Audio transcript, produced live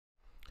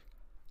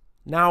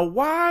Now,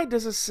 why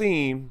does it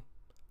seem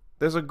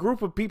there's a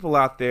group of people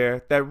out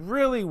there that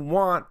really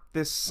want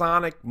this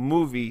Sonic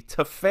movie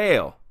to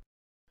fail?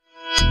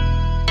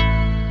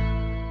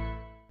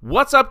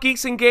 What's up,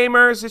 geeks and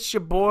gamers? It's your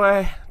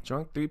boy,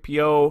 Drunk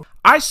 3PO.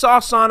 I saw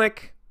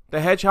Sonic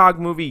the Hedgehog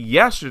movie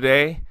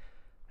yesterday,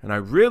 and I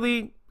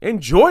really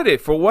enjoyed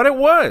it for what it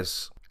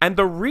was. And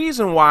the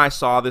reason why I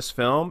saw this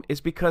film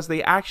is because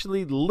they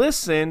actually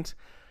listened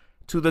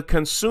to the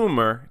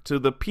consumer, to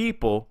the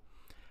people,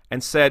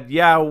 and said,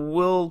 yeah,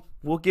 we'll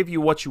give you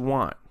what you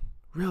want.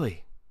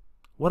 Really?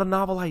 What a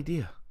novel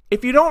idea.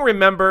 If you don't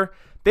remember,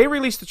 they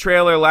released a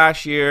trailer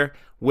last year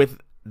with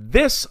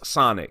this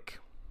Sonic.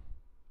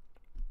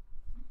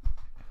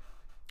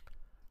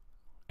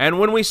 And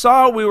when we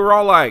saw it, we were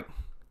all like,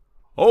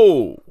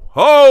 oh,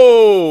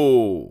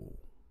 ho!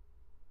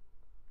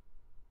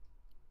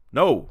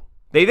 No.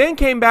 They then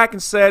came back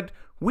and said,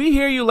 we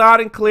hear you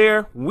loud and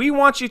clear. We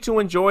want you to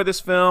enjoy this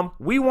film.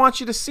 We want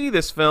you to see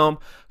this film.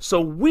 So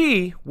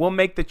we will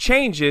make the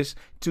changes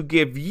to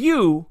give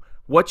you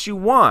what you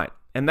want.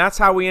 And that's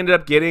how we ended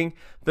up getting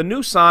the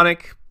new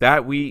Sonic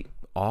that we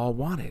all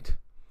wanted.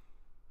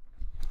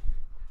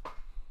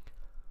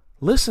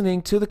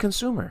 Listening to the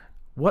consumer.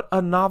 What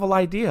a novel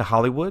idea,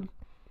 Hollywood.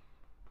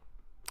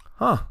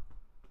 Huh.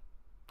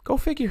 Go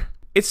figure.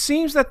 It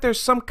seems that there's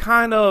some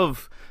kind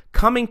of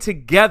coming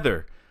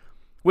together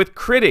with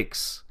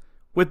critics,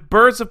 with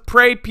Birds of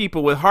Prey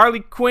people, with Harley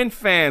Quinn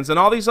fans, and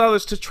all these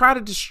others to try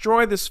to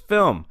destroy this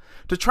film,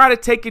 to try to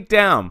take it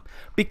down,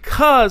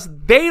 because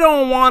they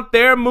don't want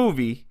their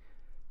movie,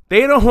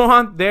 they don't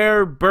want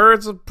their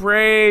Birds of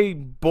Prey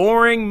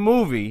boring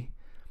movie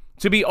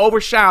to be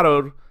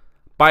overshadowed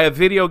by a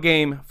video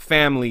game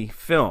family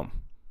film.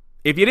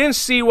 If you didn't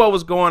see what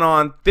was going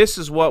on, this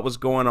is what was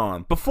going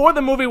on. Before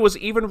the movie was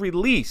even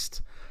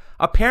released,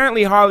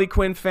 apparently Harley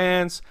Quinn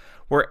fans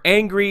were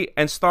angry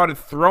and started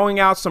throwing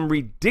out some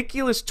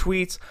ridiculous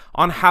tweets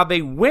on how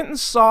they went and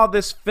saw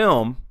this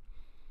film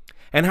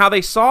and how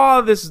they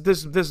saw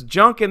this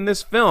junk in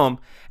this film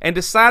and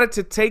decided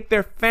to take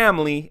their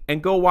family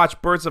and go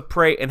watch Birds of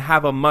Prey and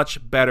have a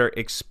much better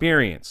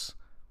experience.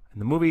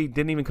 And the movie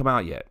didn't even come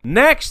out yet.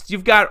 Next,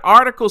 you've got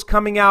articles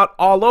coming out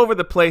all over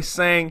the place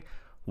saying,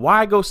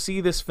 why go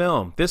see this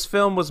film? This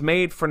film was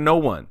made for no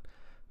one.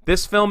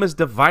 This film is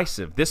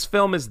divisive. This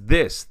film is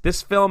this.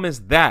 This film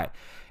is that.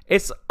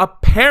 It's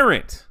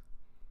apparent.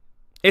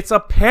 It's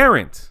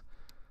apparent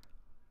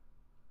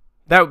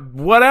that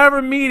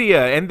whatever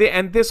media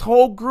and this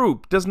whole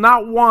group does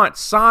not want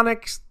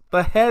Sonic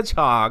the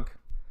Hedgehog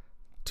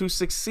to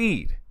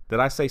succeed. Did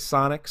I say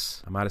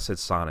Sonics? I might have said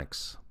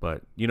Sonics,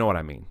 but you know what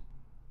I mean.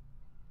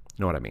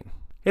 You know what I mean.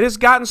 It has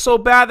gotten so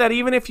bad that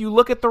even if you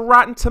look at the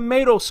Rotten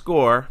Tomato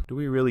score, do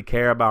we really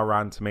care about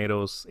Rotten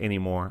Tomatoes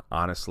anymore,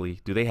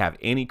 honestly? Do they have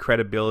any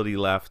credibility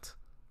left?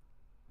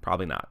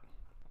 Probably not.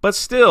 But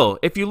still,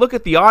 if you look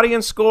at the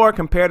audience score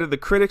compared to the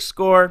critic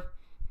score,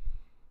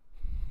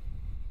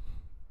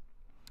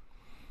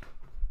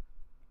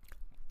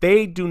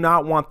 they do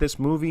not want this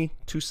movie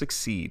to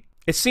succeed.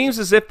 It seems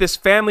as if this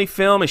family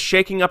film is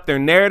shaking up their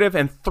narrative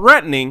and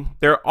threatening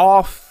their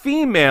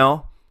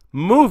all-female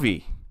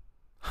movie.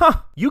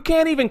 Huh, you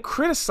can't even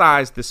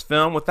criticize this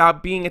film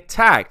without being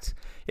attacked.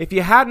 If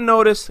you hadn't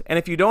noticed, and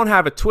if you don't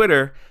have a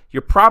Twitter,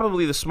 you're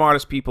probably the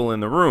smartest people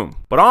in the room.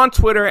 But on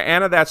Twitter,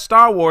 Anna, that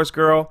Star Wars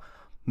girl,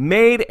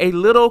 made a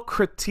little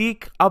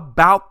critique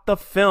about the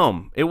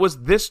film. It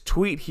was this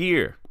tweet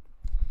here.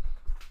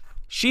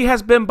 She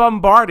has been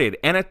bombarded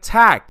and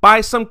attacked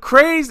by some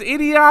crazed,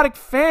 idiotic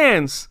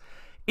fans,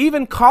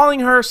 even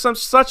calling her some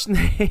such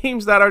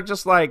names that are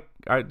just like,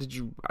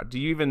 do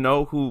you even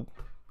know who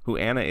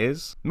Anna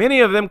is?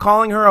 Many of them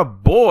calling her a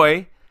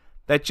boy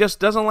that just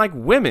doesn't like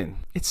women.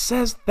 It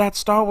says that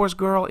Star Wars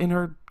girl in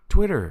her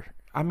Twitter.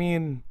 I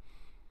mean,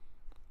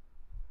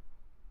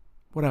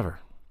 whatever.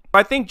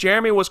 I think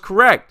Jeremy was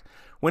correct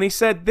when he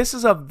said this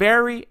is a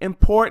very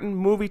important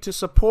movie to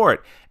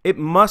support. It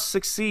must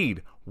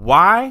succeed.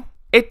 Why?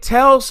 It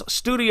tells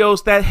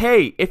studios that,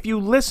 hey, if you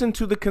listen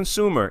to the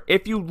consumer,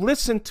 if you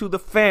listen to the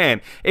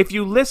fan, if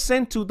you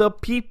listen to the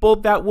people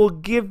that will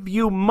give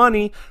you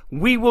money,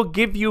 we will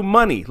give you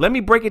money. Let me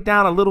break it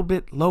down a little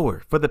bit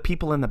lower for the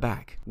people in the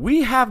back.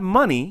 We have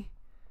money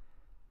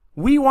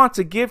we want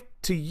to give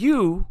to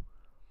you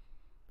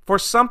for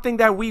something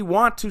that we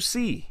want to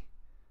see.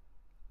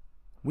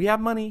 We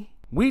have money.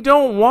 We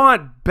don't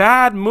want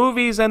bad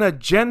movies and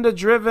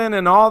agenda-driven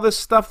and all this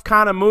stuff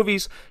kind of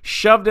movies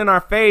shoved in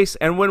our face,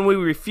 and when we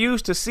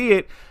refuse to see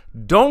it,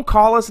 don't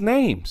call us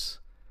names.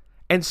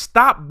 And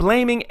stop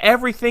blaming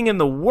everything in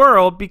the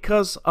world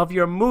because of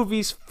your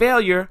movie's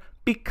failure,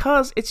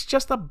 because it's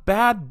just a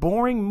bad,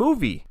 boring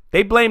movie.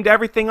 They blamed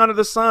everything under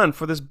the sun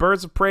for this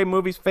Birds of Prey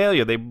movie's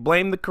failure. They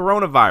blamed the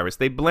coronavirus.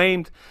 They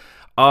blamed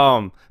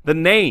the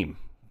name.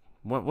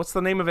 What's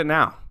the name of it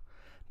now?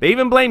 They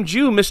even blamed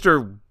you,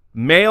 Mr.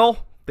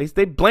 Male.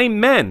 They blame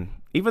men,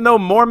 even though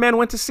more men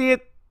went to see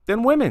it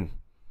than women.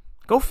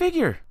 Go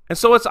figure. And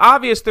so it's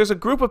obvious there's a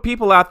group of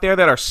people out there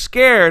that are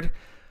scared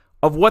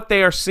of what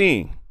they are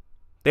seeing.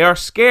 They are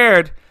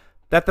scared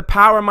that the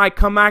power might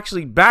come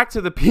actually back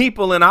to the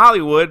people in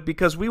Hollywood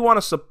because we want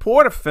to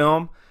support a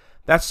film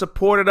that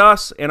supported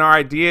us in our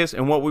ideas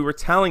and what we were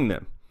telling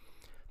them.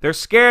 They're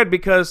scared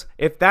because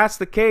if that's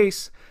the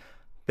case,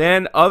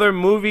 then other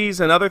movies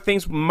and other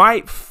things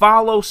might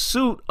follow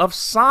suit of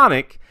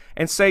Sonic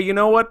and say, you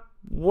know what?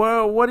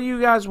 What do you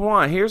guys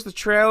want? Here's the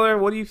trailer.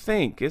 What do you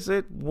think? Is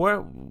it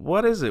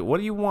what is it? What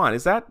do you want?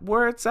 Is that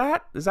where it's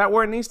at? Is that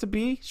where it needs to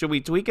be? Should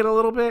we tweak it a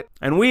little bit?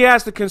 And we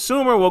as the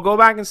consumer will go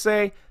back and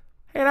say,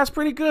 hey, that's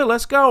pretty good.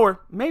 Let's go.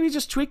 Or maybe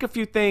just tweak a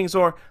few things,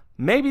 or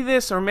maybe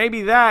this or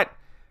maybe that.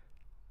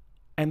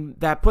 And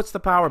that puts the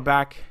power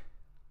back,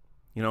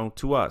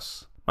 to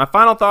us. My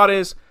final thought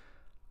is,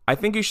 I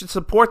think you should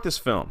support this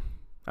film.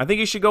 I think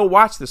you should go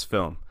watch this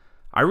film.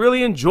 I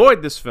really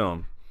enjoyed this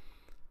film.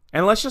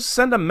 And let's just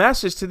send a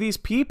message to these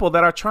people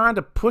that are trying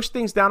to push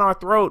things down our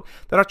throat,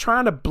 that are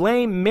trying to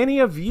blame many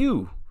of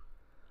you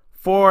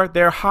for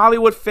their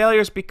Hollywood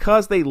failures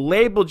because they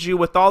labeled you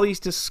with all these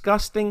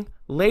disgusting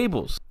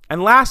labels.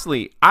 And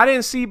lastly, I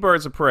didn't see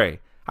Birds of Prey.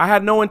 I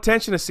had no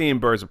intention of seeing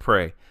Birds of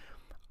Prey.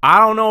 I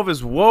don't know if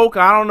it's woke.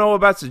 I don't know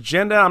about its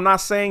agenda. I'm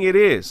not saying it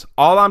is.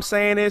 All I'm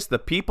saying is the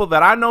people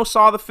that I know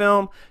saw the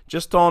film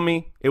just told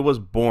me it was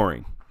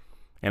boring.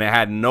 And it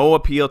had no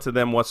appeal to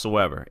them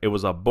whatsoever. It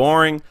was a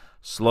boring,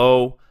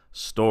 slow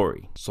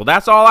story. So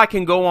that's all I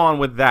can go on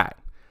with that.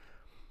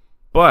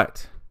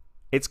 But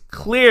it's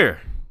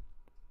clear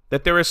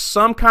that there is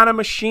some kind of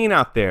machine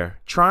out there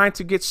trying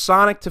to get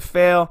Sonic to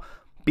fail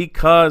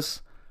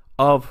because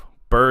of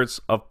Birds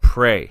of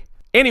Prey.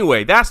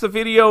 Anyway, that's the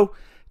video.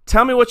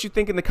 Tell me what you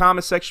think in the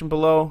comment section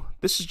below.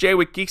 This is Jay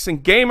with Geeks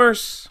and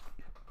Gamers.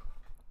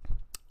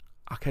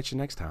 I'll catch you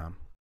next time.